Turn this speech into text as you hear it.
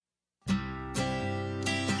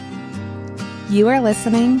You are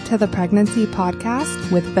listening to the Pregnancy Podcast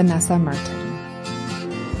with Vanessa Merton.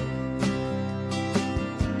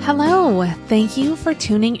 Hello, thank you for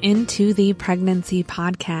tuning into the Pregnancy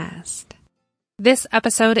Podcast. This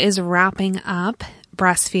episode is wrapping up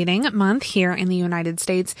Breastfeeding Month here in the United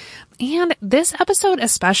States, and this episode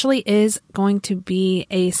especially is going to be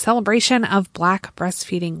a celebration of Black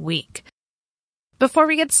Breastfeeding Week. Before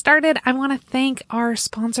we get started, I want to thank our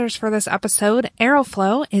sponsors for this episode.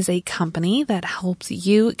 Aeroflow is a company that helps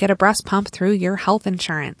you get a breast pump through your health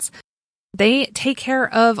insurance. They take care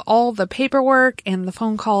of all the paperwork and the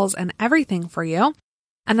phone calls and everything for you.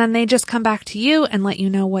 And then they just come back to you and let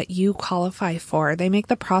you know what you qualify for. They make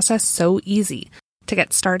the process so easy. To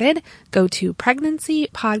get started, go to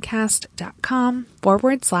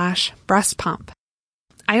pregnancypodcast.com/breast pump.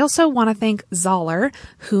 I also want to thank Zoller,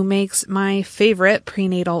 who makes my favorite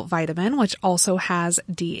prenatal vitamin, which also has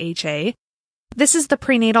DHA. This is the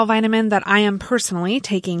prenatal vitamin that I am personally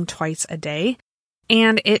taking twice a day,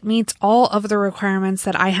 and it meets all of the requirements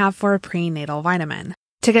that I have for a prenatal vitamin.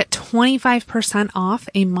 To get 25% off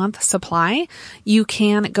a month supply, you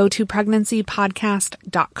can go to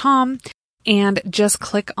pregnancypodcast.com and just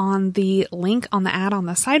click on the link on the ad on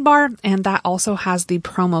the sidebar, and that also has the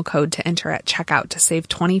promo code to enter at checkout to save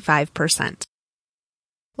 25%.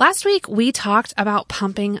 Last week, we talked about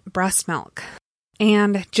pumping breast milk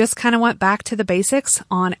and just kind of went back to the basics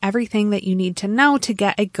on everything that you need to know to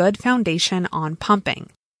get a good foundation on pumping.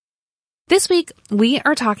 This week, we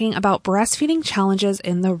are talking about breastfeeding challenges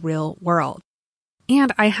in the real world.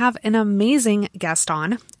 And I have an amazing guest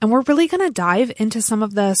on, and we're really going to dive into some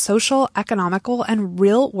of the social, economical, and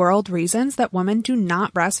real-world reasons that women do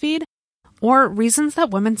not breastfeed, or reasons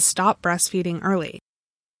that women stop breastfeeding early.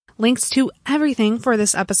 Links to everything for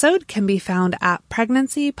this episode can be found at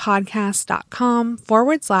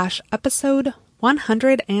pregnancypodcast.com/episode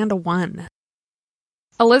 101.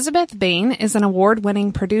 Elizabeth Bayne is an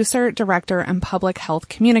award-winning producer, director, and public health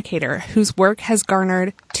communicator whose work has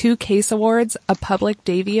garnered 2 Case Awards, a Public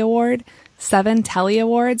Davy Award, 7 Telly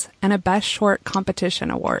Awards, and a Best Short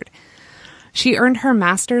Competition Award. She earned her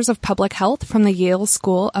Master's of Public Health from the Yale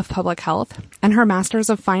School of Public Health and her Master's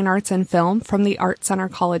of Fine Arts in Film from the Art Center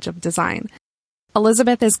College of Design.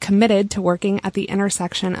 Elizabeth is committed to working at the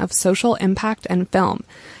intersection of social impact and film,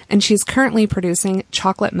 and she's currently producing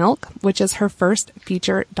Chocolate Milk, which is her first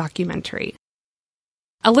feature documentary.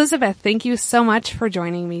 Elizabeth, thank you so much for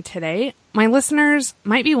joining me today. My listeners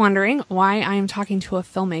might be wondering why I am talking to a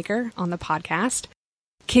filmmaker on the podcast.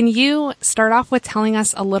 Can you start off with telling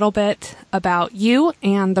us a little bit about you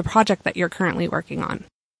and the project that you're currently working on?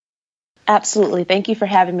 Absolutely. Thank you for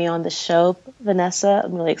having me on the show, Vanessa.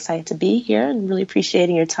 I'm really excited to be here and really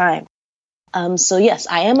appreciating your time. So yes,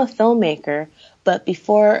 I am a filmmaker, but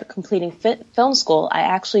before completing film school, I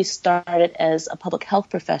actually started as a public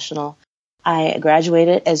health professional. I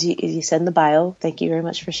graduated, as you said in the bio. Thank you very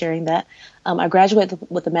much for sharing that. I graduated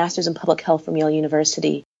with a master's in public health from Yale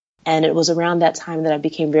University, and it was around that time that I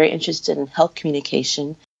became very interested in health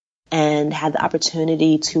communication and had the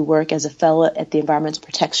opportunity to work as a fellow at the Environmental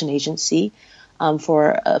Protection Agency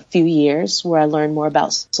for a few years, where I learned more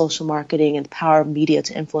about social marketing and the power of media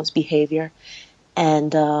to influence behavior.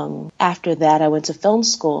 And after that, I went to film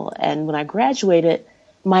school. And when I graduated,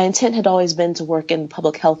 my intent had always been to work in the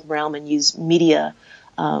public health realm and use media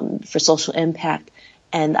for social impact.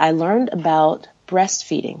 And I learned about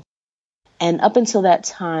breastfeeding. And up until that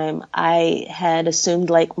time, I had assumed,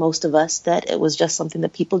 like most of us, that it was just something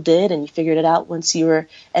that people did and you figured it out once you were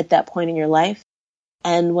at that point in your life.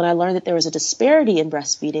 And when I learned that there was a disparity in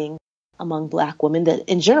breastfeeding among Black women that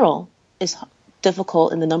in general is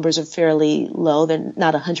difficult and the numbers are fairly low, they're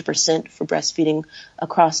not 100% for breastfeeding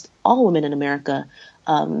across all women in America,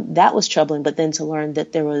 that was troubling. But then to learn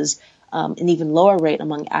that there was an even lower rate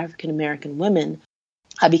among African American women,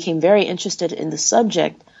 I became very interested in the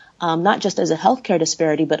subject. Not just as a healthcare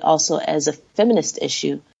disparity, but also as a feminist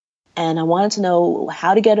issue. And I wanted to know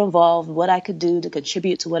how to get involved, what I could do to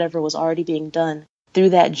contribute to whatever was already being done.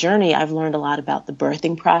 Through that journey, I've learned a lot about the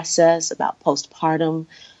birthing process, about postpartum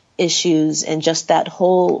issues, and just that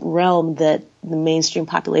whole realm that the mainstream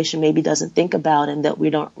population maybe doesn't think about and that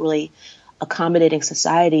we don't really accommodating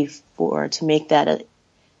society for to make that an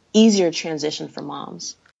easier transition for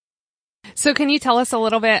moms. So can you tell us a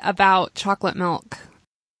little bit about Chocolate Milk?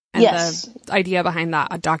 And yes. The idea behind that,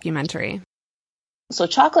 a documentary. So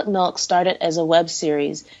Chocolate Milk started as a web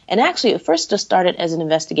series, and actually it first just started as an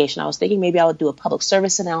investigation. I was thinking maybe I would do a public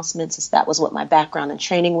service announcement since that was what my background and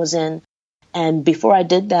training was in. And before I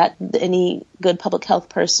did that, any good public health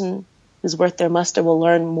person who's worth their muster will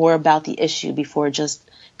learn more about the issue before just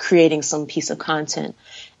creating some piece of content.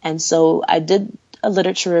 And so I did a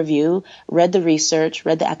literature review, read the research,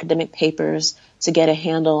 read the academic papers to get a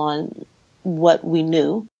handle on what we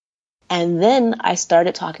knew. And then I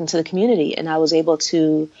started talking to the community, and I was able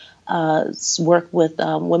to work with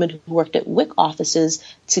women who worked at WIC offices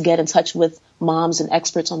to get in touch with moms and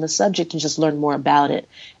experts on the subject and just learn more about it.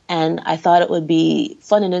 And I thought it would be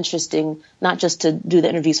fun and interesting, not just to do the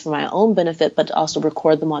interviews for my own benefit, but to also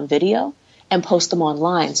record them on video and post them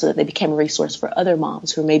online so that they became a resource for other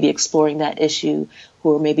moms who are maybe exploring that issue,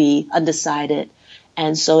 who are maybe undecided.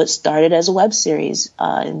 And so it started as a web series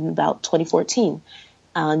in about 2014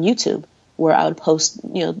 on YouTube, where I would post,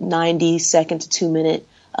 90-second to 2-minute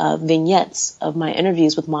vignettes of my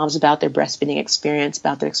interviews with moms about their breastfeeding experience,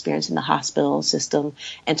 about their experience in the hospital system,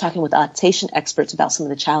 and talking with lactation experts about some of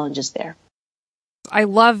the challenges there. I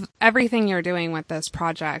love everything you're doing with this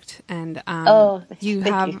project, and you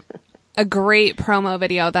have a great promo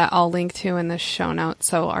video that I'll link to in the show notes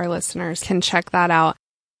so our listeners can check that out.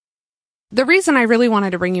 The reason I really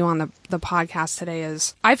wanted to bring you on the podcast today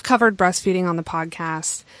is I've covered breastfeeding on the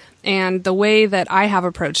podcast, and the way that I have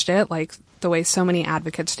approached it, like the way so many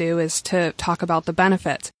advocates do, is to talk about the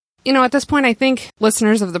benefits. At this point, I think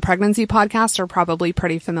listeners of the pregnancy podcast are probably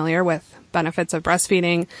pretty familiar with benefits of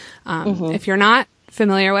breastfeeding. If you're not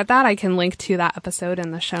familiar with that, I can link to that episode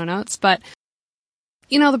in the show notes. But,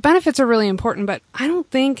 the benefits are really important, but I don't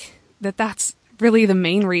think that that's really the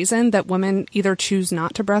main reason that women either choose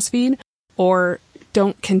not to breastfeed or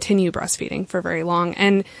don't continue breastfeeding for very long.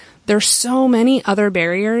 And there's so many other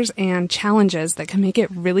barriers and challenges that can make it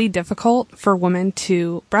really difficult for women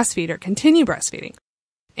to breastfeed or continue breastfeeding.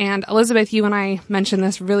 And Elizabeth, you and I mentioned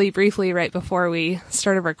this really briefly right before we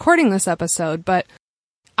started recording this episode, but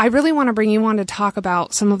I really want to bring you on to talk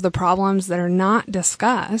about some of the problems that are not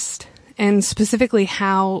discussed, and specifically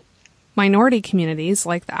how minority communities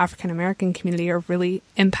like the African American community are really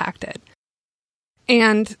impacted.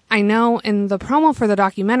 And I know in the promo for the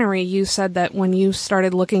documentary, you said that when you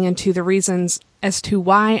started looking into the reasons as to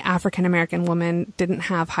why African American women didn't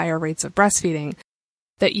have higher rates of breastfeeding,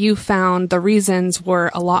 that you found the reasons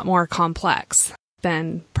were a lot more complex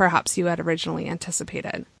than perhaps you had originally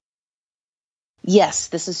anticipated. Yes,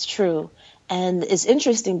 this is true. And it's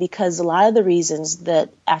interesting because a lot of the reasons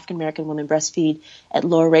that African American women breastfeed at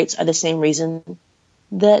lower rates are the same reason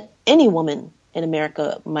that any woman in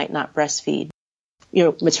America might not breastfeed.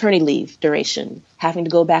 Maternity leave duration, having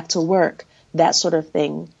to go back to work, that sort of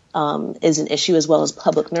thing is an issue, as well as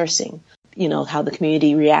public nursing. How the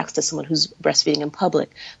community reacts to someone who's breastfeeding in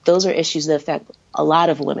public. Those are issues that affect a lot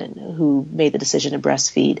of women who made the decision to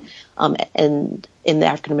breastfeed, and in the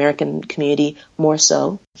African American community more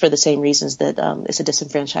so for the same reasons that it's a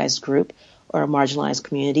disenfranchised group or a marginalized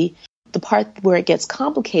community. The part where it gets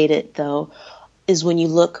complicated, though, is when you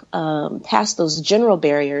look past those general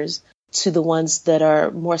barriers to the ones that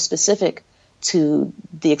are more specific to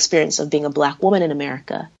the experience of being a Black woman in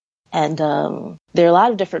America. And there are a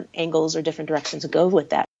lot of different angles or different directions to go with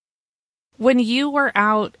that. When you were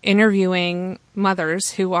out interviewing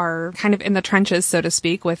mothers who are kind of in the trenches, so to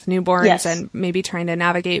speak, with newborns Yes. and maybe trying to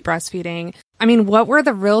navigate breastfeeding, what were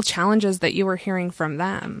the real challenges that you were hearing from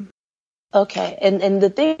them? Okay. And the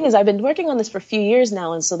thing is, I've been working on this for a few years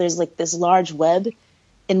now. And so there's like this large web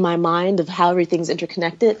in my mind of how everything's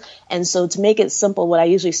interconnected. And so to make it simple, what I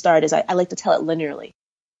usually start is I like to tell it linearly.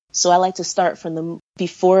 So I like to start from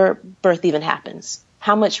before birth even happens.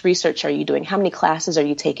 How much research are you doing? How many classes are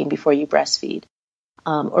you taking before you breastfeed,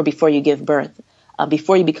 or before you give birth?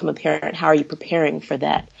 Before you become a parent, how are you preparing for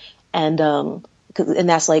that? And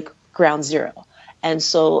that's like ground zero. And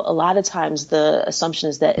so a lot of times the assumption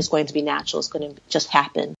is that it's going to be natural. It's going to just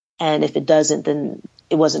happen. And if it doesn't, then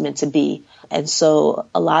it wasn't meant to be. And so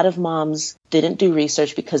a lot of moms didn't do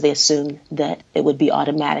research because they assumed that it would be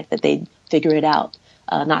automatic, that they'd figure it out.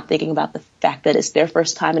 Not thinking about the fact that it's their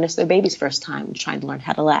first time and it's their baby's first time trying to learn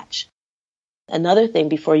how to latch. Another thing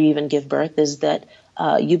before you even give birth is that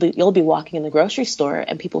you'll be walking in the grocery store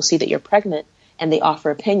and people see that you're pregnant and they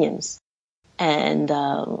offer opinions. And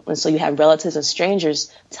so you have relatives and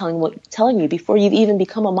strangers telling you before you even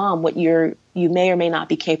become a mom what you may or may not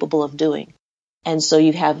be capable of doing. And so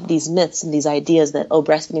you have these myths and these ideas that,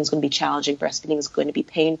 breastfeeding is going to be challenging, breastfeeding is going to be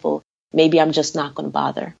painful. Maybe I'm just not going to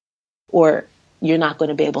bother. Or you're not going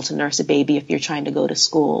to be able to nurse a baby if you're trying to go to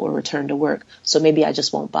school or return to work. So maybe I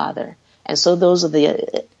just won't bother. And so those are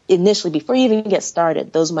initially, before you even get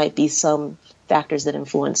started, those might be some factors that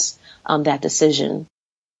influence that decision.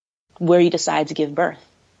 Where you decide to give birth,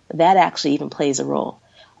 that actually even plays a role,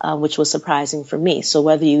 which was surprising for me. So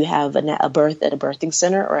whether you have a birth at a birthing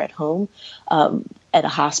center or at home, at a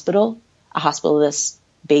hospital that's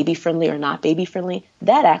baby friendly or not baby friendly,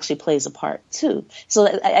 that actually plays a part too. So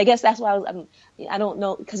I guess that's why I don't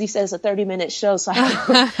know, because you said it's a 30-minute show, so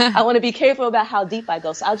I want to be careful about how deep I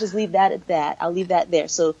go. So I'll just leave that at that. I'll leave that there.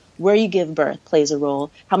 So where you give birth plays a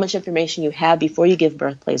role. How much information you have before you give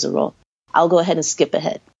birth plays a role. I'll go ahead and skip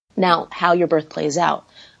ahead. Now, how your birth plays out.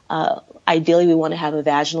 Ideally, we want to have a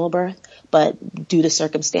vaginal birth, but due to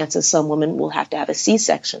circumstances, some women will have to have a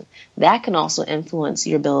C-section. That can also influence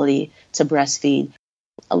your ability to breastfeed.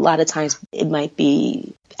 A lot of times it might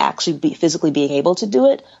be actually physically being able to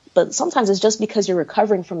do it, but sometimes it's just because you're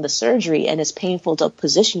recovering from the surgery and it's painful to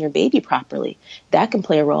position your baby properly. That can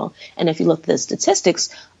play a role. And if you look at the statistics,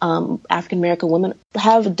 African American women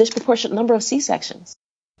have a disproportionate number of C-sections.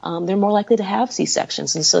 They're more likely to have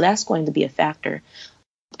C-sections, and so that's going to be a factor.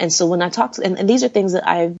 And so when I talk to, and these are things that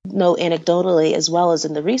I know anecdotally as well as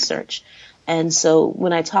in the research. And so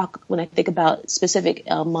when I think about specific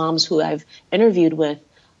moms who I've interviewed with,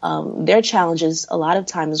 their challenges a lot of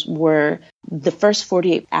times were the first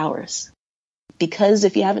 48 hours. Because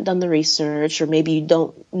if you haven't done the research, or maybe you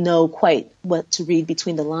don't know quite what to read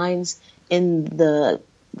between the lines in the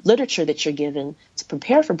literature that you're given to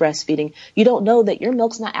prepare for breastfeeding, you don't know that your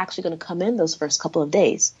milk's not actually going to come in those first couple of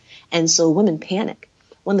days. And so women panic.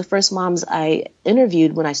 One of the first moms I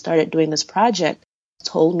interviewed when I started doing this project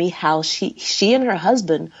told me how she and her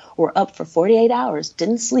husband were up for 48 hours,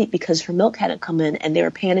 didn't sleep because her milk hadn't come in, and they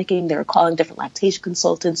were panicking. They were calling different lactation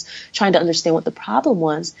consultants, trying to understand what the problem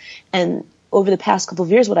was. And over the past couple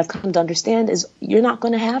of years, what I've come to understand is you're not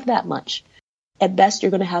going to have that much. At best,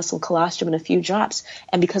 you're going to have some colostrum and a few drops.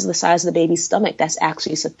 And because of the size of the baby's stomach, that's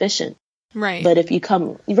actually sufficient. Right. But if you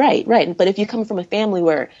come, right. But if you come from a family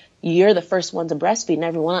where you're the first one to breastfeed and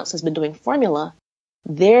everyone else has been doing formula,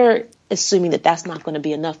 they're assuming that that's not going to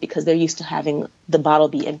be enough because they're used to having the bottle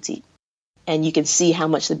be empty. And you can see how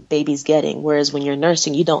much the baby's getting. Whereas when you're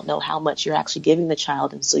nursing, you don't know how much you're actually giving the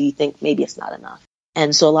child. And so you think maybe it's not enough.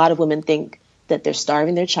 And so a lot of women think that they're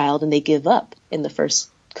starving their child and they give up in the first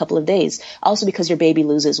couple of days. Also because your baby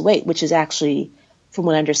loses weight, which is actually, from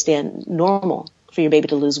what I understand, normal for your baby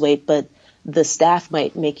to lose weight. But the staff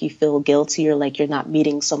might make you feel guilty or like you're not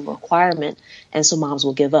meeting some requirement. And so moms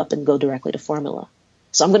will give up and go directly to formula.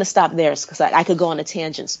 So I'm going to stop there because I could go on a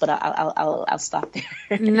tangent, but I'll stop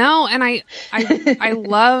there. No, and I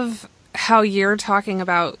love how you're talking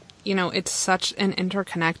about, it's such an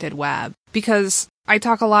interconnected web, because I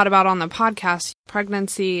talk a lot about on the podcast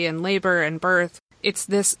pregnancy and labor and birth. It's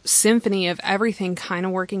this symphony of everything kind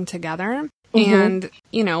of working together. Mm-hmm. And,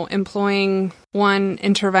 employing one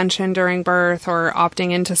intervention during birth or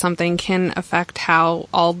opting into something can affect how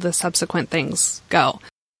all the subsequent things go.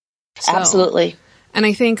 So, absolutely. And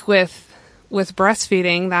I think with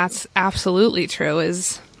breastfeeding, that's absolutely true,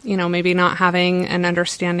 is, maybe not having an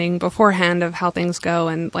understanding beforehand of how things go.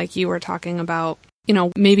 And like you were talking about,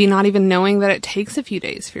 maybe not even knowing that it takes a few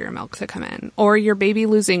days for your milk to come in, or your baby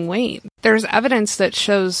losing weight. There's evidence that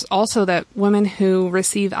shows also that women who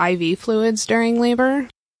receive IV fluids during labor,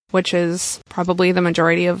 which is probably the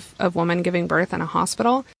majority of women giving birth in a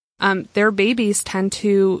hospital, their babies tend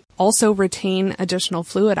to also retain additional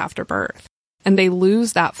fluid after birth. And they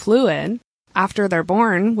lose that fluid after they're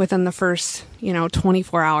born within the first,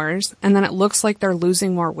 24 hours. And then it looks like they're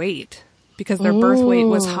losing more weight because their birth weight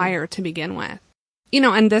was higher to begin with.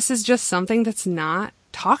 And this is just something that's not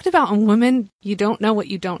talked about. And women, you don't know what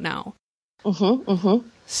you don't know. Mm-hmm, mm-hmm.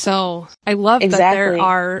 So I love that there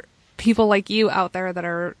are people like you out there that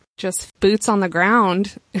are just boots on the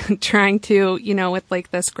ground trying to, with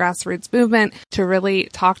like this grassroots movement to really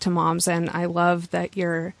talk to moms. And I love that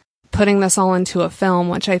you're putting this all into a film,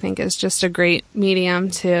 which I think is just a great medium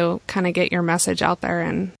to kind of get your message out there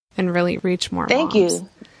and really reach more moms. Thank you.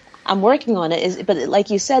 I'm working on it, but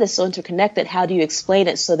like you said, it's so interconnected. How do you explain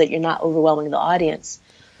it so that you're not overwhelming the audience?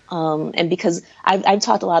 And because I've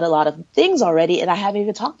talked a lot of things already, and I haven't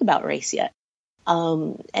even talked about race yet.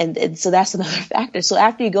 And so that's another factor. So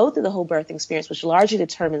after you go through the whole birthing experience, which largely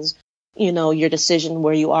determines, your decision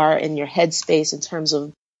where you are in your headspace in terms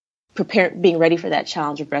of being ready for that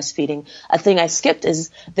challenge of breastfeeding. A thing I skipped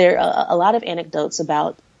is there are a lot of anecdotes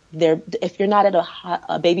about if you're not at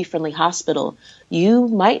a baby-friendly hospital, you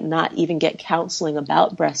might not even get counseling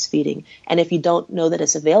about breastfeeding. And if you don't know that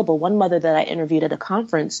it's available, one mother that I interviewed at a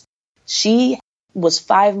conference, she was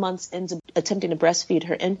 5 months into attempting to breastfeed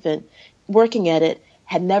her infant, working at it,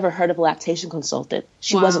 had never heard of a lactation consultant.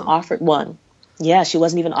 She wasn't offered one. Yeah, she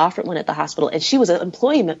wasn't even offered one at the hospital. And she was an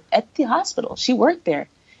employee at the hospital. She worked there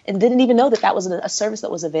and didn't even know that was a service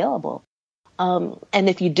that was available. And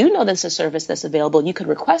if you do know there's a service that's available, you could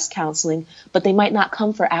request counseling, but they might not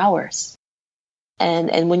come for hours.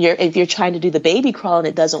 And if you're trying to do the baby crawl and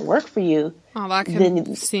it doesn't work for you, oh, that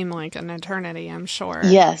can seem like an eternity, I'm sure.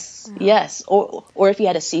 Yes, yes. Or if you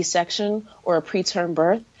had a C-section or a preterm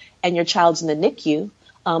birth and your child's in the NICU.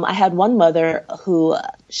 I had one mother who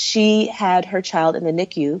she had her child in the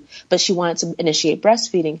NICU, but she wanted to initiate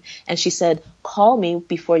breastfeeding. And she said, call me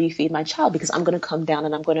before you feed my child because I'm going to come down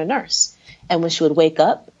and I'm going to nurse. And when she would wake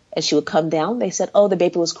up and she would come down, they said, oh, the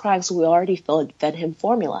baby was crying, so we already fed him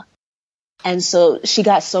formula. And so she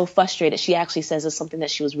got so frustrated. She actually says it's something that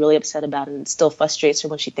she was really upset about, and it still frustrates her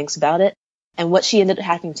when she thinks about it. And what she ended up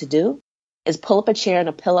having to do is pull up a chair and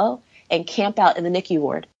a pillow and camp out in the NICU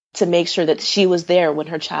ward to make sure that she was there when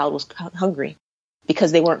her child was hungry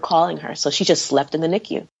because they weren't calling her. So she just slept in the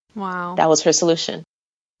NICU. Wow. That was her solution.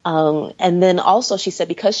 And then also she said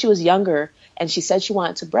because she was younger and she said she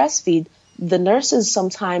wanted to breastfeed, the nurses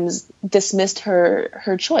sometimes dismissed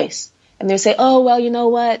her choice. And they say, oh, well, you know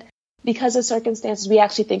what? Because of circumstances, we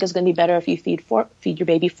actually think it's going to be better if you feed your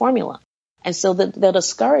baby formula. And so they'll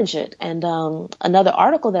discourage it. And another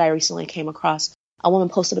article that I recently came across, a woman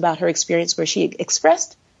posted about her experience where she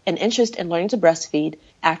expressed an interest in learning to breastfeed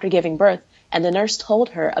after giving birth. And the nurse told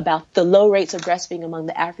her about the low rates of breastfeeding among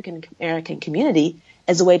the African American community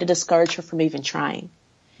as a way to discourage her from even trying.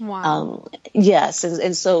 Wow. Yes.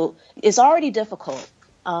 And so it's already difficult.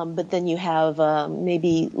 But then you have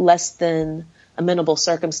maybe less than amenable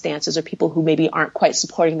circumstances or people who maybe aren't quite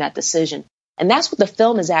supporting that decision. And that's what the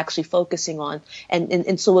film is actually focusing on.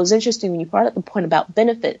 And so it was interesting when you brought up the point about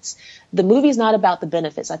benefits. The movie is not about the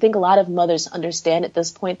benefits. I think a lot of mothers understand at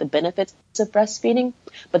this point the benefits of breastfeeding,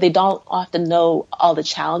 but they don't often know all the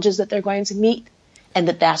challenges that they're going to meet and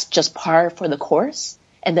that that's just par for the course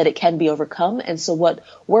and that it can be overcome. And so what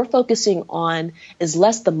we're focusing on is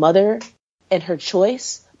less the mother and her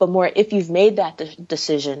choice, but more if you've made that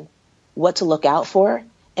decision, what to look out for.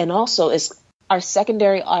 And also is our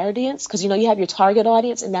secondary audience, because, you have your target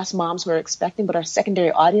audience, and that's moms who are expecting, but our secondary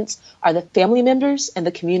audience are the family members and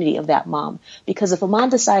the community of that mom. Because if a mom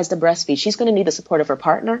decides to breastfeed, she's going to need the support of her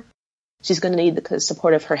partner. She's going to need the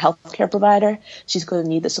support of her healthcare provider. She's going to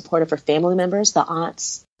need the support of her family members, the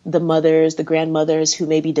aunts, the mothers, the grandmothers who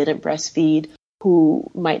maybe didn't breastfeed, who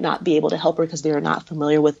might not be able to help her because they are not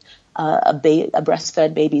familiar with a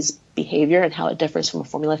breastfed baby's behavior and how it differs from a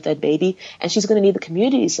formula-fed baby. And she's going to need the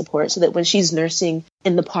community support so that when she's nursing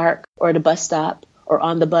in the park or at a bus stop or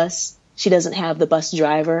on the bus, she doesn't have the bus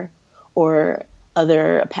driver or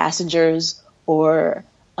other passengers or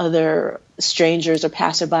other strangers or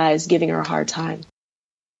passerbys giving her a hard time.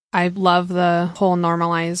 I love the whole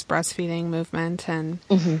normalized breastfeeding movement, and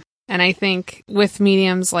I think with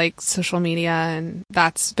mediums like social media, and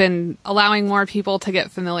that's been allowing more people to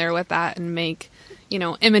get familiar with that and make,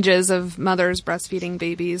 images of mothers breastfeeding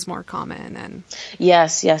babies more common. And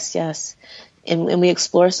yes. And we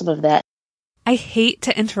explore some of that. I hate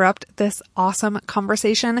to interrupt this awesome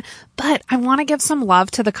conversation, but I want to give some love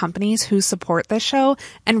to the companies who support this show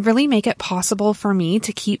and really make it possible for me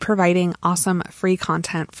to keep providing awesome free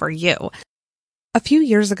content for you. A few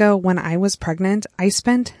years ago when I was pregnant, I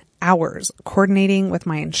spent hours coordinating with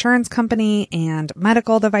my insurance company and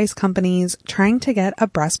medical device companies trying to get a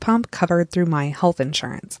breast pump covered through my health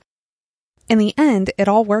insurance. In the end, it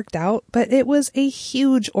all worked out, but it was a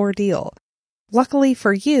huge ordeal. Luckily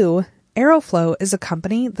for you, Aeroflow is a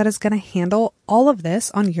company that is going to handle all of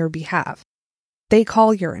this on your behalf. They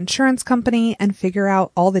call your insurance company and figure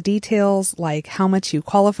out all the details like how much you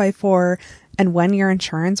qualify for and when your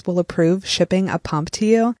insurance will approve shipping a pump to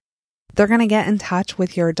you. They're going to get in touch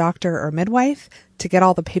with your doctor or midwife to get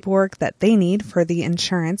all the paperwork that they need for the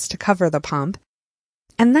insurance to cover the pump.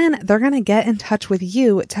 And then they're going to get in touch with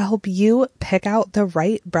you to help you pick out the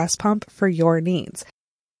right breast pump for your needs.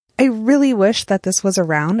 I really wish that this was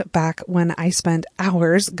around back when I spent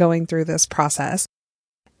hours going through this process.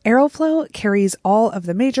 Aeroflow carries all of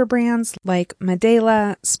the major brands like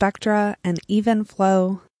Medela, Spectra, and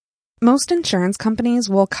Evenflow. Most insurance companies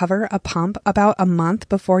will cover a pump about a month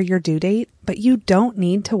before your due date, but you don't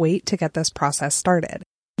need to wait to get this process started.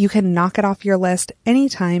 You can knock it off your list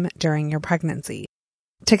anytime during your pregnancy.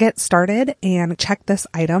 To get started and check this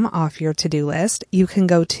item off your to-do list, you can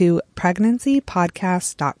go to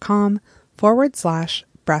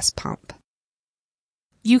pregnancypodcast.com/breast pump.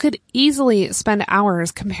 You could easily spend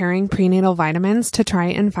hours comparing prenatal vitamins to try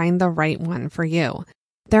and find the right one for you.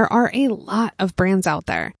 There are a lot of brands out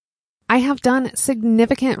there. I have done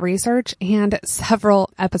significant research and several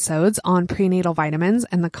episodes on prenatal vitamins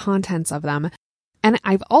and the contents of them. And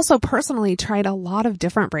I've also personally tried a lot of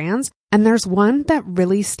different brands, and there's one that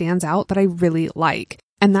really stands out that I really like,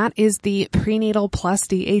 and that is the Prenatal Plus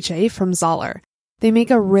DHA from Zoller. They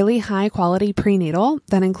make a really high quality prenatal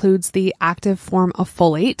that includes the active form of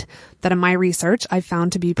folate that in my research I've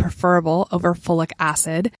found to be preferable over folic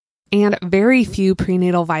acid. And very few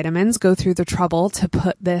prenatal vitamins go through the trouble to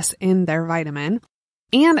put this in their vitamin.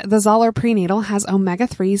 And the Zoller prenatal has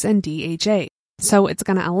omega-3s and DHA. So it's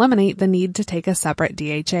going to eliminate the need to take a separate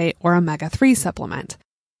DHA or omega-3 supplement.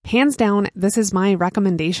 Hands down, this is my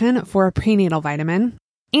recommendation for a prenatal vitamin.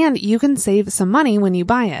 And you can save some money when you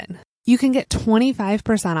buy it. You can get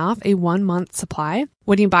 25% off a 1-month supply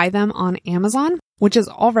when you buy them on Amazon, which is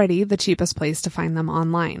already the cheapest place to find them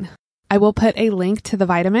online. I will put a link to the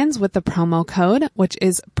vitamins with the promo code, which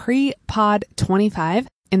is PREPOD25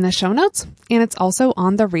 in the show notes, and it's also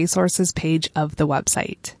on the resources page of the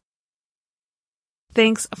website.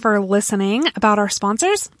 Thanks for listening about our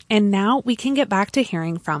sponsors, and now we can get back to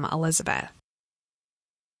hearing from Elizabeth.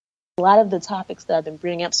 A lot of the topics that I've been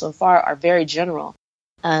bringing up so far are very general.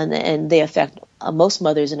 And they affect most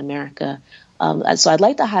mothers in America. So I'd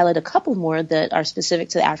like to highlight a couple more that are specific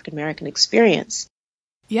to the African American experience.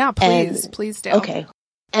 Yeah, please do. Okay.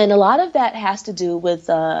 And a lot of that has to do with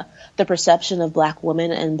the perception of Black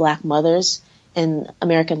women and Black mothers in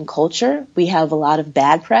American culture. We have a lot of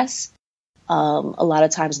bad press, a lot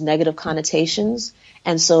of times negative connotations.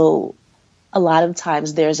 And so a lot of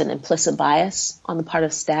times there's an implicit bias on the part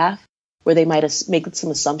of staff, where they might make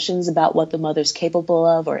some assumptions about what the mother's capable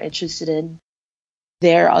of or interested in.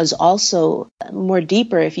 There is also more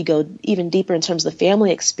deeper, if you go even deeper in terms of the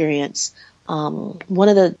family experience. One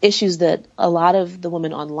of the issues that a lot of the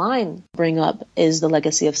women online bring up is the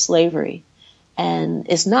legacy of slavery. And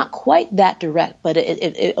it's not quite that direct, but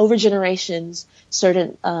it over generations,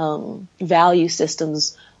 certain value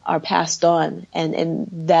systems are passed on, and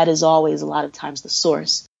that is always a lot of times the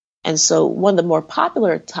source. And so one of the more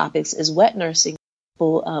popular topics is wet nursing,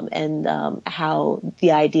 and how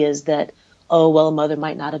the idea is that, oh, well, a mother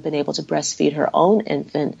might not have been able to breastfeed her own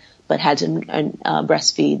infant, but had to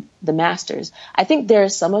breastfeed the master's. I think there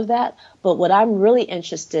is some of that, but what I'm really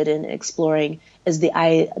interested in exploring is the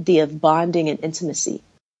idea of bonding and intimacy.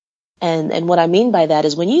 And what I mean by that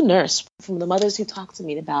is when you nurse, from the mothers who talk to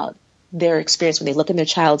me about their experience when they look in their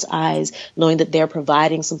child's eyes, knowing that they're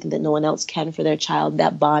providing something that no one else can for their child,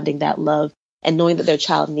 that bonding, that love, and knowing that their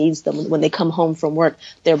child needs them. When they come home from work,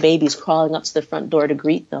 their baby's crawling up to the front door to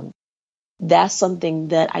greet them. That's something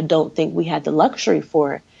that I don't think we had the luxury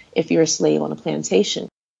for if you're a slave on a plantation.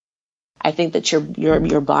 I think that your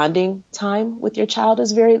bonding time with your child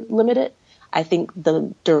is very limited. I think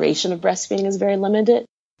the duration of breastfeeding is very limited.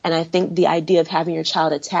 And I think the idea of having your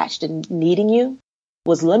child attached and needing you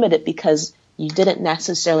was limited because you didn't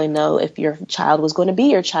necessarily know if your child was going to be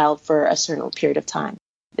your child for a certain period of time.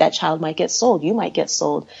 That child might get sold. You might get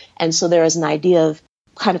sold. And so there is an idea of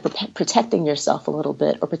kind of protecting yourself a little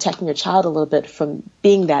bit or protecting your child a little bit from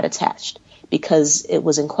being that attached because it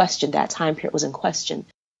was in question. That time period was in question.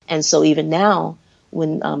 And so even now,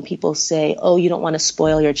 when people say, oh, you don't want to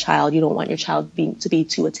spoil your child, you don't want your child to be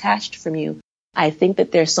too attached from you, I think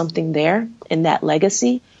that there's something there in that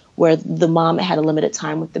legacy where the mom had a limited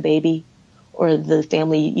time with the baby or the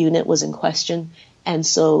family unit was in question. And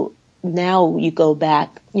so now you go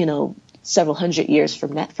back, several hundred years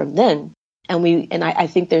from then. And I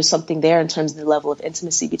think there's something there in terms of the level of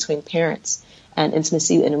intimacy between parents and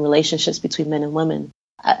intimacy in relationships between men and women.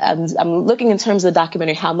 I'm looking in terms of the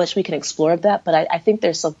documentary how much we can explore of that, but I think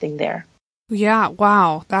there's something there. Yeah,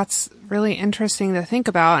 wow. That's really interesting to think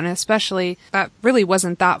about. And especially that really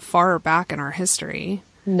wasn't that far back in our history.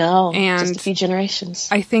 No, and just a few generations.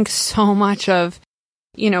 I think so much of,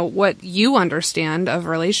 what you understand of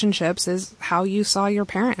relationships is how you saw your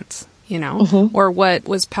parents, Mm-hmm. or what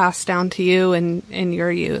was passed down to you in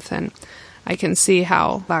your youth. And I can see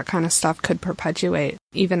how that kind of stuff could perpetuate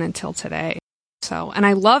even until today. So, and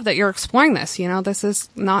I love that you're exploring this. This is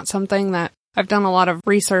not something that I've done a lot of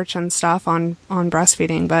research and stuff on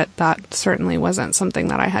breastfeeding, but that certainly wasn't something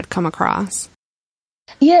that I had come across.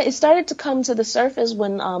 Yeah, it started to come to the surface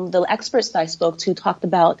when the experts that I spoke to talked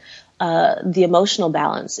about the emotional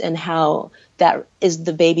balance and how that is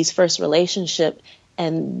the baby's first relationship,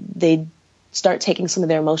 and they start taking some of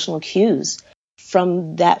their emotional cues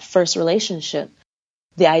from that first relationship.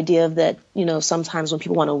 The idea of that, sometimes when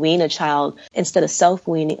people want to wean a child, instead of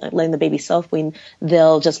self-weaning, letting the baby self-wean,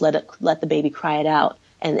 they'll just let the baby cry it out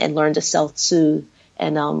and learn to self-soothe,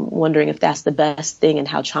 and wondering if that's the best thing and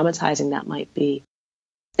how traumatizing that might be.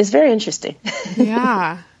 It's very interesting.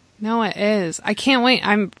 Yeah. No, it is. I can't wait.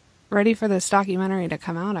 I'm ready for this documentary to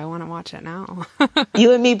come out. I want to watch it now.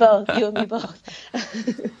 You and me both.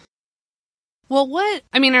 Well,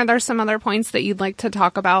 are there some other points that you'd like to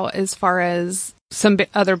talk about as far as some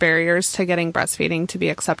other barriers to getting breastfeeding to be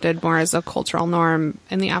accepted more as a cultural norm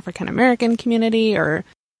in the African American community, or?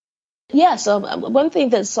 Yeah, so one thing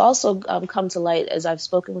that's also come to light as I've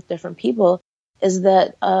spoken with different people is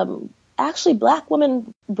that actually Black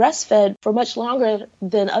women breastfed for much longer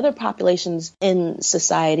than other populations in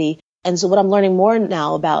society. And so what I'm learning more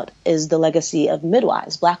now about is the legacy of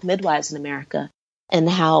midwives, Black midwives in America, and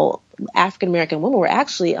how African American women were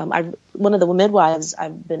actually, one of the midwives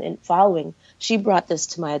I've been following, she brought this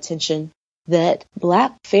to my attention, that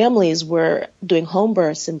Black families were doing home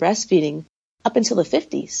births and breastfeeding up until the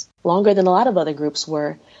 50s, longer than a lot of other groups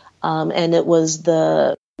were. And it was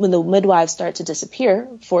when the midwives started to disappear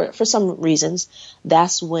for some reasons,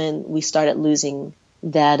 that's when we started losing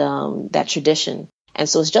that tradition. And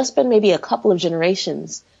so it's just been maybe a couple of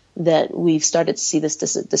generations that we've started to see this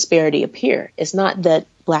disparity appear. It's not that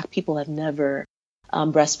Black people have never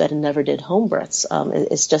breastfed and never did home births.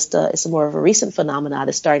 It's more of a recent phenomenon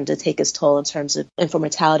that's starting to take its toll in terms of infant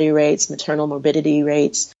mortality rates, maternal morbidity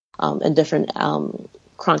rates, and different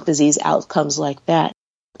chronic disease outcomes like that.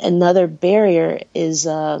 Another barrier is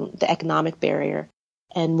the economic barrier.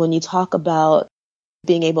 And when you talk about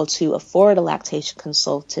being able to afford a lactation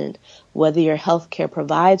consultant, whether your healthcare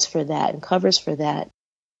provides for that and covers for that,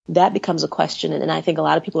 that becomes a question. And I think a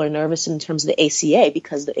lot of people are nervous in terms of the ACA,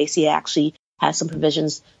 because the ACA actually has some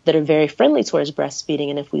provisions that are very friendly towards breastfeeding.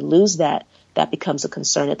 And if we lose that, that becomes a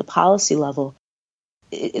concern at the policy level.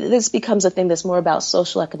 This becomes a thing that's more about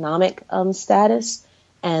social economic status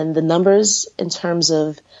and the numbers in terms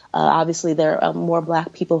of, obviously, there are more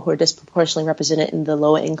Black people who are disproportionately represented in the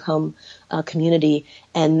lower income community.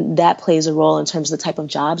 And that plays a role in terms of the type of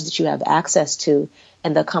jobs that you have access to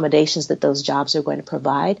and the accommodations that those jobs are going to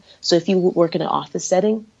provide. So if you work in an office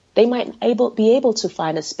setting, they might be able to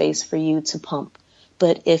find a space for you to pump.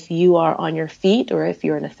 But if you are on your feet, or if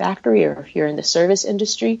you're in a factory, or if you're in the service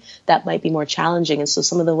industry, that might be more challenging. And so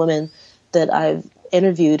some of the women that I've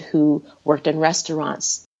interviewed who worked in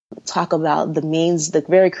restaurants talk about the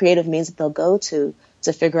very creative means that they'll go to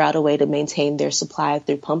figure out a way to maintain their supply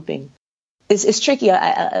through pumping. It's tricky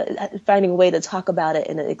finding a way to talk about it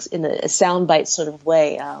in a soundbite sort of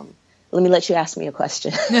way. Let me let you ask me a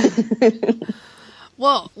question.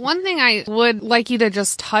 Well, one thing I would like you to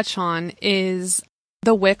just touch on is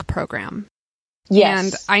the WIC program. Yes.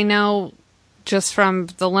 And I know just from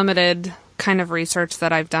the limited kind of research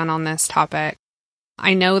that I've done on this topic,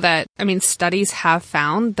 I know that, studies have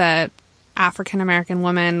found that African American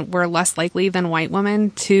women were less likely than white women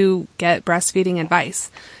to get breastfeeding advice.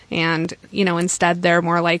 And, instead they're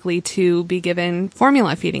more likely to be given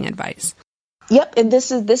formula feeding advice. Yep, and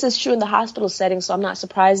this is true in the hospital setting, so I'm not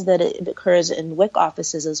surprised that it occurs in WIC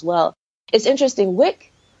offices as well. It's interesting.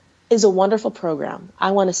 WIC is a wonderful program.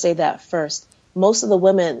 I want to say that first. Most of the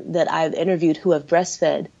women that I've interviewed who have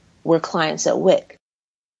breastfed were clients at WIC.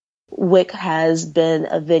 WIC has been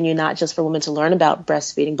a venue not just for women to learn about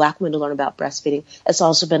breastfeeding, Black women to learn about breastfeeding. It's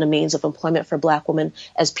also been a means of employment for Black women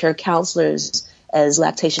as peer counselors, as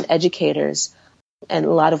lactation educators. And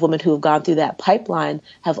a lot of women who have gone through that pipeline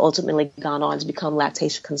have ultimately gone on to become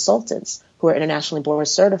lactation consultants who are internationally board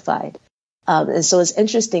certified. And so it's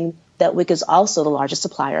interesting that WIC is also the largest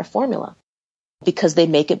supplier of formula because they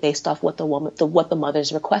make it based off what the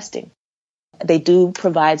mother's requesting. They do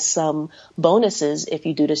provide some bonuses if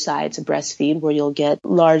you do decide to breastfeed, where you'll get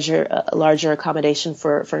larger accommodation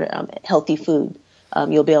for healthy food.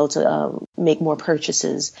 You'll be able to make more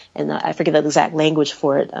purchases. And I forget the exact language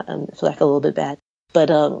for it. I feel like a little bit bad. But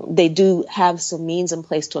they do have some means in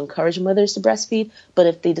place to encourage mothers to breastfeed. But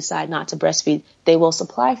if they decide not to breastfeed, they will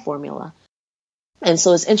supply formula. And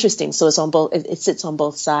so it's interesting. So it sits on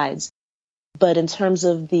both sides. But in terms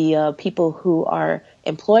of the people who are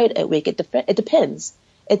employed at WIC, it depends.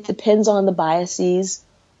 It depends on the biases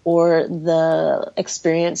or the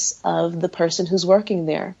experience of the person who's working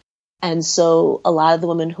there. And so a lot of the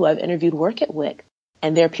women who I've interviewed work at WIC,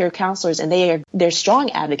 and they're peer counselors, and they're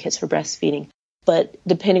strong advocates for breastfeeding. But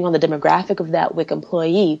depending on the demographic of that WIC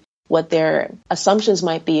employee, what their assumptions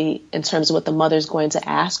might be in terms of what the mother's going to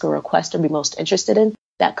ask or request or be most interested in,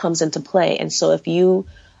 that comes into play. And so if you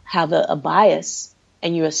have a bias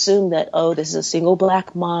and you assume that, this is a single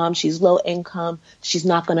Black mom, she's low income, she's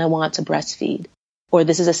not going to want to breastfeed. Or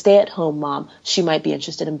this is a stay-at-home mom, she might be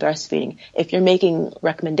interested in breastfeeding. If you're making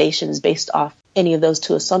recommendations based off any of those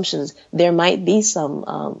two assumptions, there might be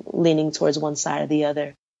some leaning towards one side or the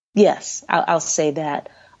other. Yes, I'll say that.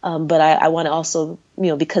 But I want to also,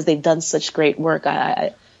 because they've done such great work,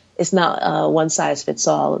 it's not one size fits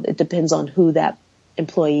all. It depends on who that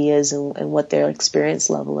employee is and what their experience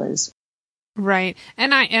level is. Right.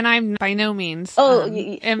 And I'm by no means, Oh,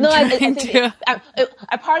 am no, I trying think to.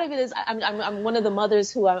 a part of it is I'm one of the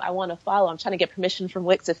mothers who I want to follow. I'm trying to get permission from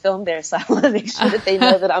WIC to film there, so I want to make sure that they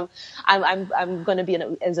know that I'm going to be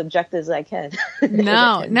as objective as I can. As I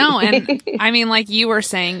No, can no. And be. I mean, like you were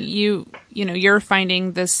saying, you're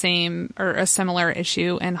finding the same or a similar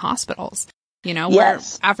issue in hospitals, where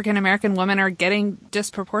Yes. African American women are getting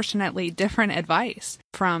disproportionately different advice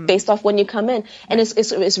from. Based off when you come in. And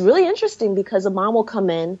it's really interesting because a mom will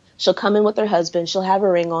come in, she'll come in with her husband, she'll have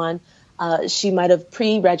a ring on, she might have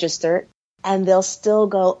pre-registered, and they'll still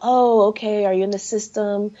go, oh, okay, are you in the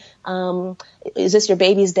system? Is this your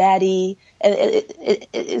baby's daddy? And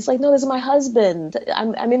it's like, no, this is my husband.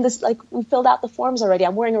 I'm in this, like, we filled out the forms already.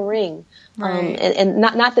 I'm wearing a ring. Right. And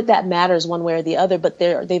not that matters one way or the other, but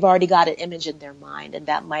they've already got an image in their mind, and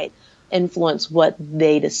that might influence what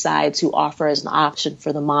they decide to offer as an option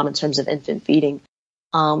for the mom in terms of infant feeding.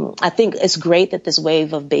 I think it's great that this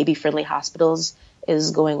wave of baby-friendly hospitals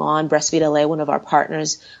is going on. Breastfeed LA, one of our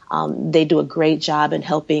partners, they do a great job in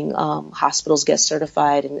helping hospitals get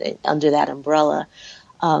certified and under that umbrella.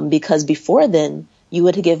 Because before then, you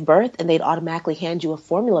would give birth and they'd automatically hand you a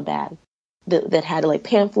formula bag that had like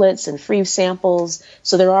pamphlets and free samples.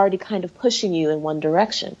 So they're already kind of pushing you in one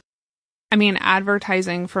direction. I mean,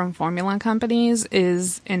 advertising from formula companies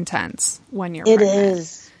is intense when you're It pregnant.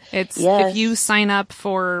 is. It's Yes. If you sign up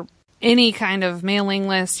for any kind of mailing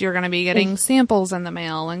list, you're going to be getting samples in the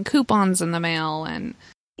mail and coupons in the mail. And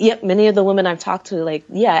yep, many of the women I've talked to, like,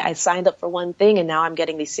 yeah, I signed up for one thing and now I'm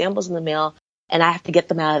getting these samples in the mail and I have to get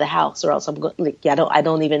them out of the house or else I'm going, like, yeah, I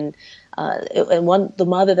don't even, and the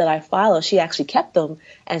mother that I follow, she actually kept them.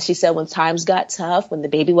 And she said when times got tough, when the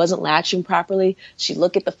baby wasn't latching properly, she'd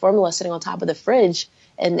look at the formula sitting on top of the fridge.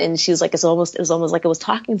 And she was like, it was almost like it was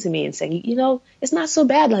talking to me and saying, it's not so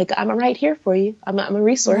bad. Like, I'm right here for you. I'm a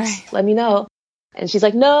resource. Right. Let me know. And she's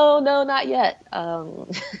like, no, not yet.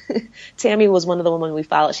 Tammy was one of the women we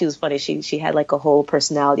followed. She was funny. She had like a whole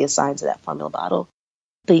personality assigned to that formula bottle.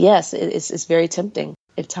 But yes, it's very tempting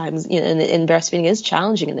at times, and breastfeeding is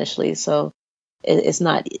challenging initially. So it's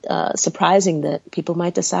not surprising that people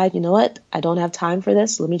might decide, you know what, I don't have time for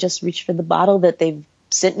this. Let me just reach for the bottle that they've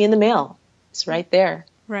sent me in the mail. It's right there.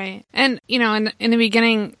 right. And, in the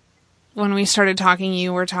beginning, when we started talking,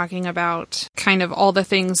 you were talking about kind of all the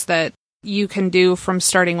things that you can do from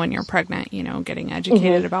starting when you're pregnant, getting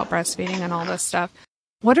educated about breastfeeding and all this stuff.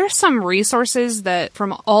 What are some resources that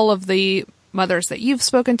from all of the mothers that you've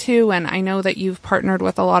spoken to, and I know that you've partnered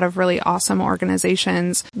with a lot of really awesome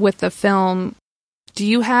organizations with the film, do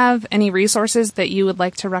you have any resources that you would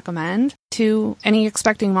like to recommend to any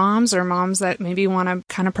expecting moms or moms that maybe want to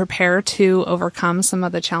kind of prepare to overcome some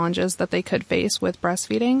of the challenges that they could face with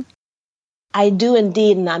breastfeeding? I do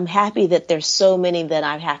indeed, and I'm happy that there's so many that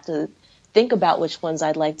I have to think about which ones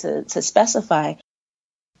I'd like to specify.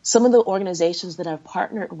 Some of the organizations that I've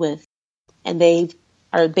partnered with, and they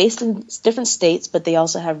are based in different states, but they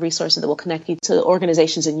also have resources that will connect you to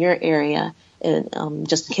organizations in your area, and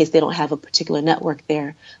just in case they don't have a particular network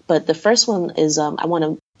there. But the first one is I want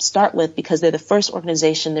to start with because they're the first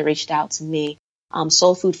organization that reached out to me,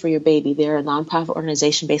 Soul Food for Your Baby. They're a nonprofit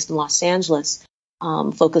organization based in Los Angeles,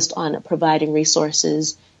 focused on providing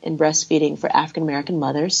resources in breastfeeding for African American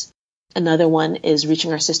mothers. Another one is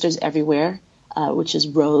Reaching Our Sisters Everywhere, which is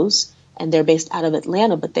Rose. And they're based out of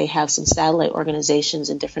Atlanta, but they have some satellite organizations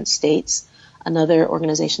in different states. Another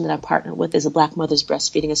organization that I partnered with is a Black Mothers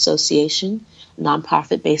Breastfeeding Association, a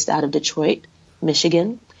nonprofit based out of Detroit,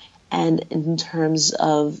 Michigan. And in terms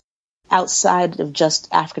of outside of just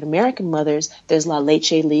African American mothers, there's La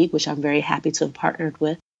Leche League, which I'm very happy to have partnered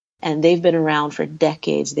with. And they've been around for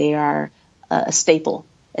decades. They are a staple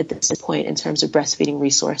at this point in terms of breastfeeding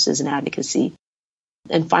resources and advocacy.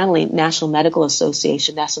 And finally, National Medical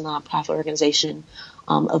Association, that's a nonprofit organization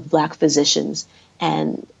of Black physicians.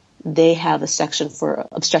 And they have a section for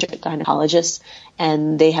obstetric gynecologists,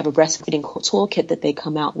 and they have a breastfeeding toolkit that they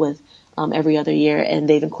come out with every other year. And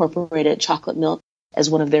they've incorporated chocolate milk as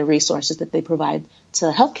one of their resources that they provide to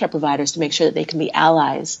healthcare providers to make sure that they can be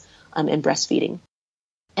allies in breastfeeding.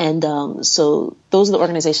 And so those are the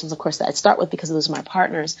organizations, of course, that I'd start with because those are my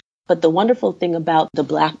partners. But the wonderful thing about the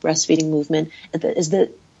Black breastfeeding movement is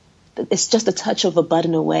that it's just a touch of a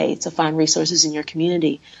button away to find resources in your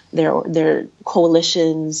community. There are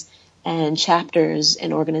coalitions and chapters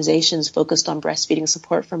and organizations focused on breastfeeding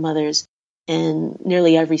support for mothers in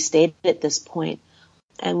nearly every state at this point.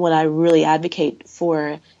 And what I really advocate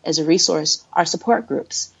for as a resource are support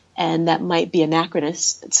groups. And that might be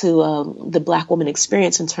anachronous to the Black woman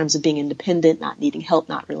experience in terms of being independent, not needing help,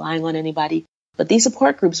 not relying on anybody. But these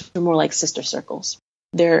support groups are more like sister circles.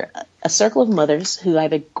 They're a circle of mothers who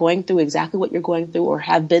either going through exactly what you're going through or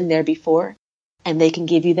have been there before, and they can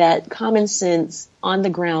give you that common sense, on the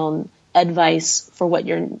ground advice for what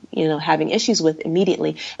you're, having issues with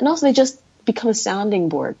immediately. And also they just become a sounding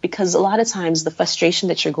board, because a lot of times the frustration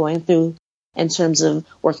that you're going through in terms of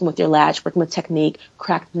working with your latch, working with technique,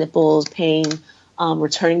 cracked nipples, pain,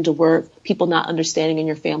 returning to work, people not understanding in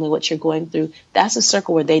your family what you're going through, that's a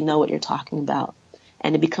circle where they know what you're talking about,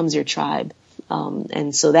 and it becomes your tribe.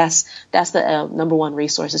 And so that's the number one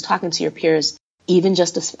resource, is talking to your peers, even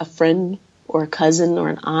just a friend or a cousin or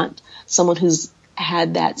an aunt, someone who's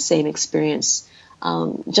had that same experience,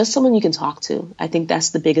 just someone you can talk to. I think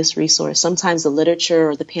that's the biggest resource. Sometimes the literature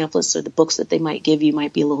or the pamphlets or the books that they might give you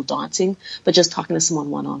might be a little daunting, but just talking to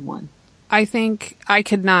someone one-on-one. I think I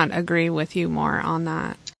could not agree with you more on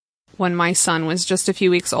that. When my son was just a few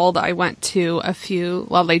weeks old, I went to a few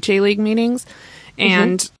La Leche League meetings,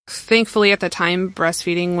 and thankfully at the time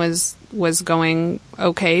breastfeeding was going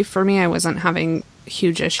okay for me. I wasn't having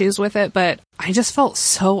huge issues with it, but I just felt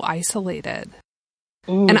so isolated.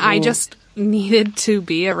 And I just needed to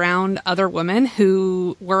be around other women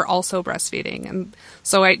who were also breastfeeding. And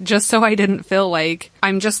so I didn't feel like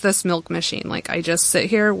I'm just this milk machine. Like, I just sit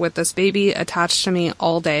here with this baby attached to me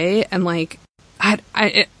all day. And like, I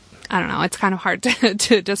don't know, it's kind of hard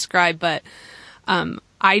to describe, but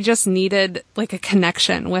I just needed like a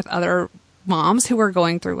connection with other moms who were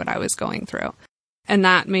going through what I was going through. And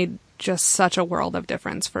that made just such a world of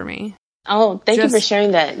difference for me. Oh, thank you for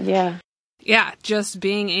sharing that. Yeah. Yeah, just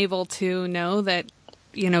being able to know that,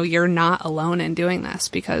 you're not alone in doing this,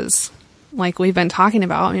 because like we've been talking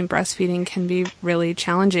about, I mean, breastfeeding can be really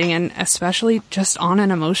challenging, and especially just on an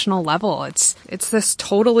emotional level. It's this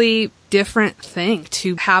totally different thing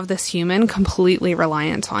to have this human completely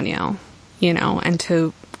reliant on you, and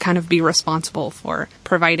to kind of be responsible for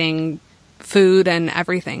providing food and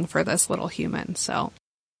everything for this little human. So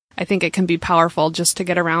I think it can be powerful just to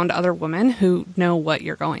get around other women who know what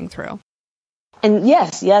you're going through. And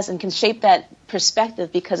yes, and can shape that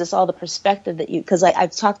perspective, because it's all the perspective that because I've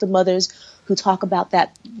talked to mothers who talk about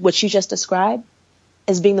that, what you just described,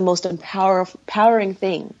 as being the most empowering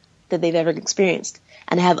thing that they've ever experienced.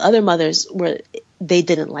 And I have other mothers where they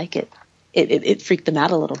didn't like it. It freaked them out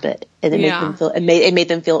a little bit, and it made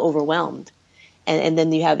them feel overwhelmed. And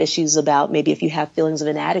then you have issues about maybe if you have feelings of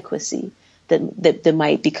inadequacy that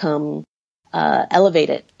might become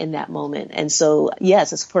elevated in that moment. And so,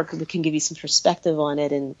 yes, a support group can give you some perspective on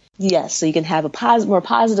it. And yes, so you can have a more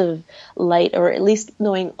positive light, or at least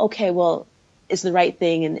knowing, okay, well, it's the right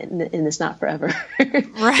thing, and it's not forever,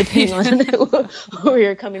 right? Depending on where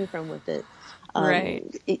you're coming from with it. Right.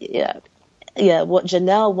 Yeah. Well,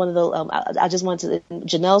 Janelle, one of the, I just wanted to,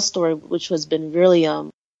 Janelle's story, which has been really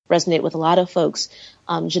resonate with a lot of folks.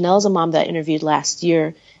 Janelle's a mom that I interviewed last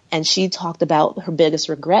year, and she talked about her biggest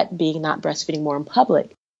regret being not breastfeeding more in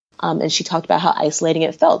public. And she talked about how isolating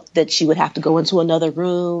it felt, that she would have to go into another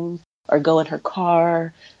room or go in her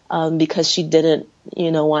car because she didn't,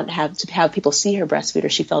 want to have people see her breastfeed, or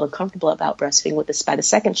she felt uncomfortable about breastfeeding. With this, by the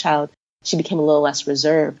second child, she became a little less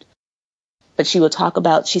reserved. But she would talk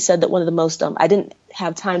about, she said that one of the most, I didn't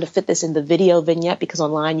have time to fit this in the video vignette, because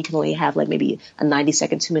online you can only have like maybe a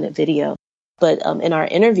 90-second, 2-minute video. But in our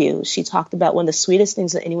interview, she talked about one of the sweetest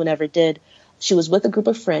things that anyone ever did. She was with a group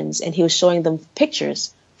of friends, and he was showing them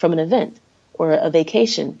pictures from an event or a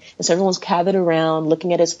vacation. And so everyone's gathered around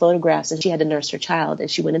looking at his photographs, and she had to nurse her child.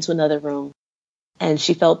 And she went into another room, and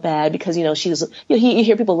she felt bad because, she was, you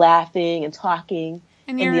hear people laughing and talking.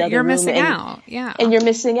 And in the other you're room, missing out. Yeah. And you're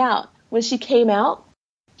missing out. When she came out,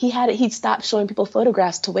 he'd stopped showing people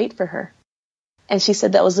photographs to wait for her. And she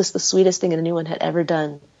said that was just the sweetest thing that anyone had ever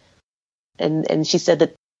done. And she said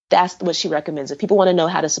that that's what she recommends. If people want to know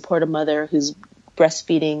how to support a mother who's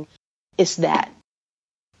breastfeeding, it's that.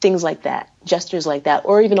 Things like that, gestures like that,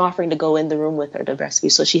 or even offering to go in the room with her to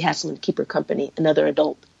breastfeed so she has someone to keep her company, another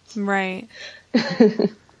adult. Right.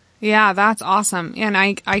 Yeah, that's awesome. And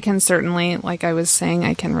I can certainly, like I was saying,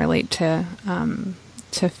 I can relate to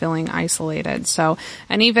feeling isolated. So,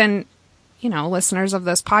 and even, listeners of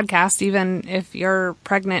this podcast, even if you're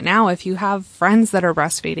pregnant now, if you have friends that are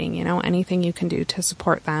breastfeeding, anything you can do to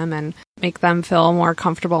support them and make them feel more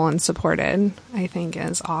comfortable and supported, I think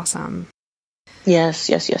is awesome. Yes.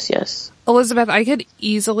 Elizabeth, I could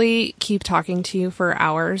easily keep talking to you for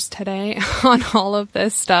hours today on all of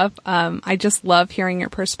this stuff. I just love hearing your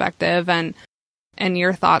perspective and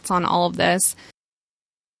your thoughts on all of this.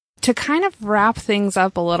 To kind of wrap things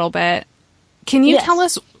up a little bit, Can you Yes. tell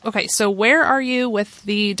us, okay, so where are you with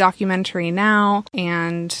the documentary now,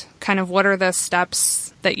 and kind of what are the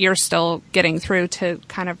steps that you're still getting through to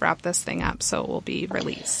kind of wrap this thing up so it will be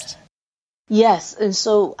released? Yes. And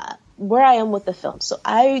so where I am with the film. So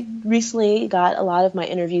I recently got a lot of my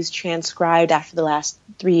interviews transcribed after the last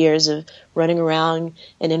 3 years of running around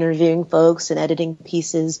and interviewing folks and editing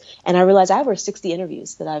pieces. And I realized I have over 60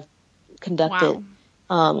 interviews that I've conducted.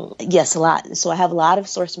 Wow. Yes, a lot. So I have a lot of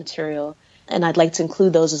source material, and I'd like to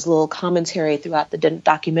include those as a little commentary throughout the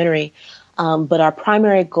documentary. But our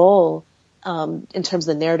primary goal, in terms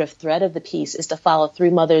of the narrative thread of the piece, is to follow 3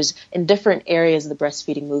 mothers in different areas of the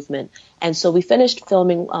breastfeeding movement. And so we finished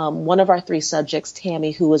filming one of our 3 subjects,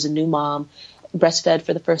 Tammy, who was a new mom, breastfed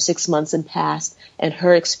for the first 6 months and past, and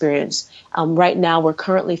her experience. Right now, we're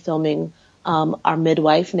currently filming our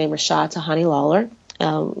midwife named Rashad Tahani Lawler,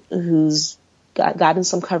 who's gotten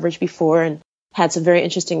some coverage before and had some very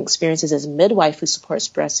interesting experiences as a midwife who supports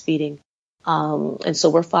breastfeeding. And so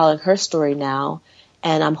we're following her story now.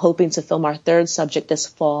 And I'm hoping to film our 3rd subject this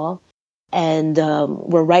fall. And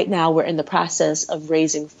we're in the process of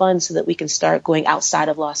raising funds so that we can start going outside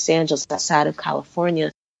of Los Angeles, outside of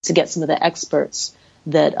California, to get some of the experts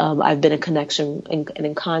that I've been in connection and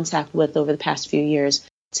in contact with over the past few years,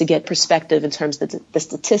 to get perspective in terms of the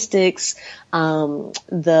statistics,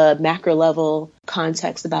 the macro level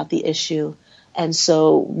context about the issue. And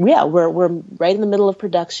so, yeah, we're right in the middle of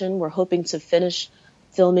production. We're hoping to finish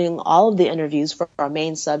filming all of the interviews for our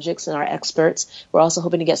main subjects and our experts. We're also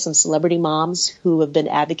hoping to get some celebrity moms who have been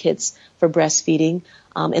advocates for breastfeeding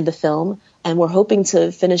in the film. And we're hoping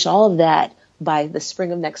to finish all of that by the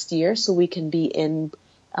spring of next year so we can be in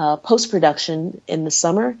post-production in the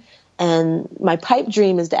summer. And my pipe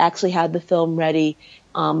dream is to actually have the film ready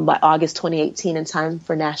by August 2018 in time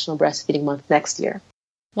for National Breastfeeding Month next year.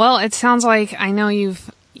 Well, it sounds like, I know you've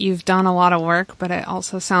done a lot of work, but it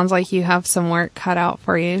also sounds like you have some work cut out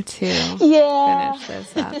for you to finish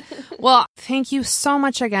this up. Well, thank you so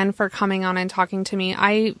much again for coming on and talking to me.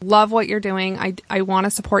 I love what you're doing. I want to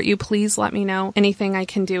support you. Please let me know anything I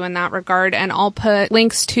can do in that regard. And I'll put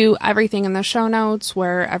links to everything in the show notes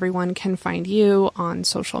where everyone can find you on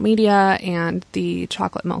social media and the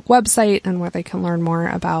Chocolate Milk website, and where they can learn more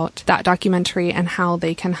about that documentary and how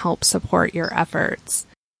they can help support your efforts.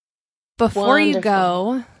 Before Wonderful. you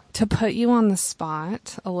go, to put you on the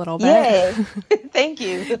spot a little bit. Yay! Thank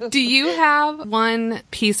you. Do you have one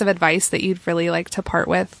piece of advice that you'd really like to part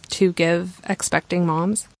with to give expecting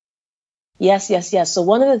moms? Yes. So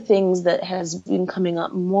one of the things that has been coming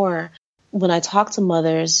up more when I talk to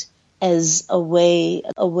mothers as a way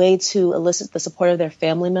to elicit the support of their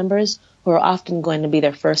family members, who are often going to be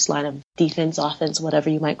their first line of defense, offense,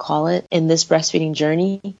 whatever you might call it, in this breastfeeding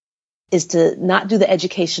journey, is to not do the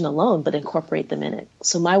education alone, but incorporate them in it.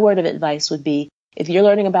 So my word of advice would be, if you're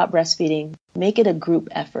learning about breastfeeding, make it a group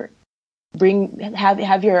effort.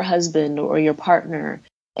 Have your husband or your partner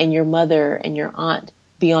and your mother and your aunt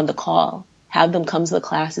be on the call. Have them come to the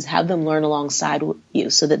classes, have them learn alongside you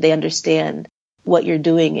so that they understand what you're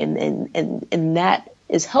doing. And that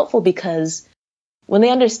is helpful, because when they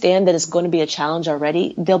understand that it's going to be a challenge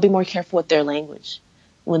already, they'll be more careful with their language.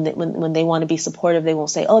 When they want to be supportive, they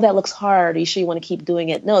won't say, "Oh, that looks hard. Are you sure you want to keep doing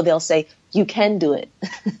it?" No, they'll say, "You can do it."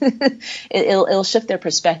 It'll shift their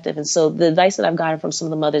perspective. And so the advice that I've gotten from some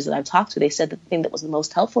of the mothers that I've talked to, they said that the thing that was the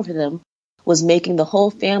most helpful for them was making the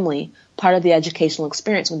whole family part of the educational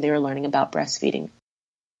experience when they were learning about breastfeeding.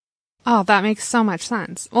 Oh, that makes so much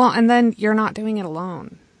sense. Well, and then you're not doing it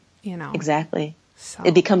alone, Exactly. So.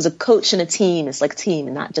 It becomes a coach and a team. It's like a team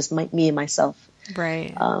and not just me and myself.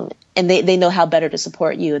 Right. And they know how better to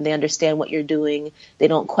support you, and they understand what you're doing. They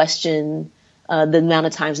don't question the amount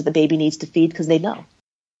of times that the baby needs to feed, because they know.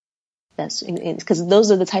 That's because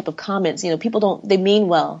those are the type of comments, people they mean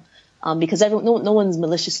well, because no one's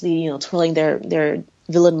maliciously, twirling their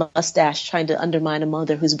villain mustache trying to undermine a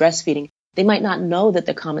mother who's breastfeeding. They might not know that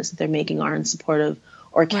the comments that they're making are unsupportive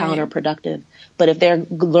or counterproductive. Right. But if they're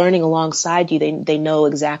learning alongside you, they know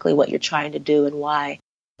exactly what you're trying to do and why,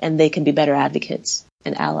 and they can be better advocates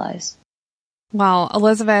and allies. Well,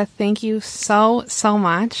 Elizabeth, thank you so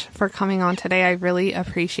much for coming on today. I really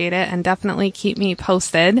appreciate it, and definitely keep me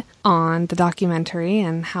posted on the documentary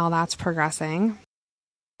and how that's progressing.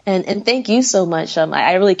 And thank you so much.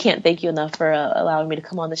 I really can't thank you enough for allowing me to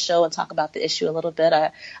come on the show and talk about the issue a little bit.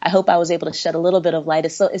 I hope I was able to shed a little bit of light.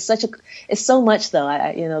 It's so much though.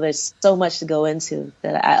 There's so much to go into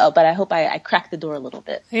but I hope I cracked the door a little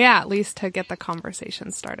bit. Yeah, at least to get the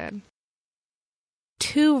conversation started.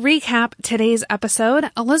 To recap today's episode,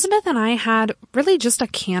 Elizabeth and I had really just a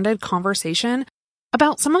candid conversation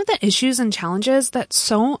about some of the issues and challenges that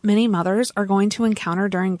so many mothers are going to encounter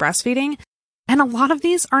during breastfeeding, and a lot of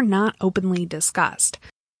these are not openly discussed.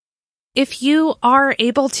 If you are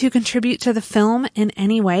able to contribute to the film in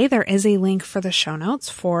any way, there is a link for the show notes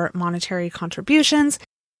for monetary contributions,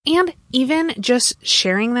 and even just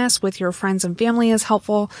sharing this with your friends and family is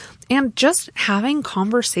helpful, and just having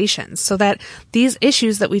conversations so that these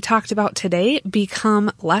issues that we talked about today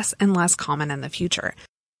become less and less common in the future.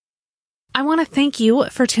 I want to thank you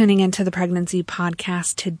for tuning into the Pregnancy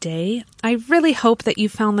Podcast today. I really hope that you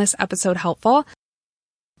found this episode helpful.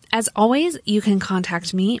 As always, you can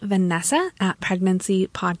contact me, Vanessa, at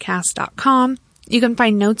pregnancypodcast.com. You can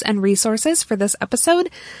find notes and resources for this episode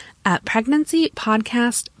at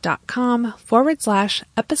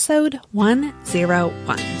pregnancypodcast.com/episode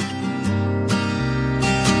 101.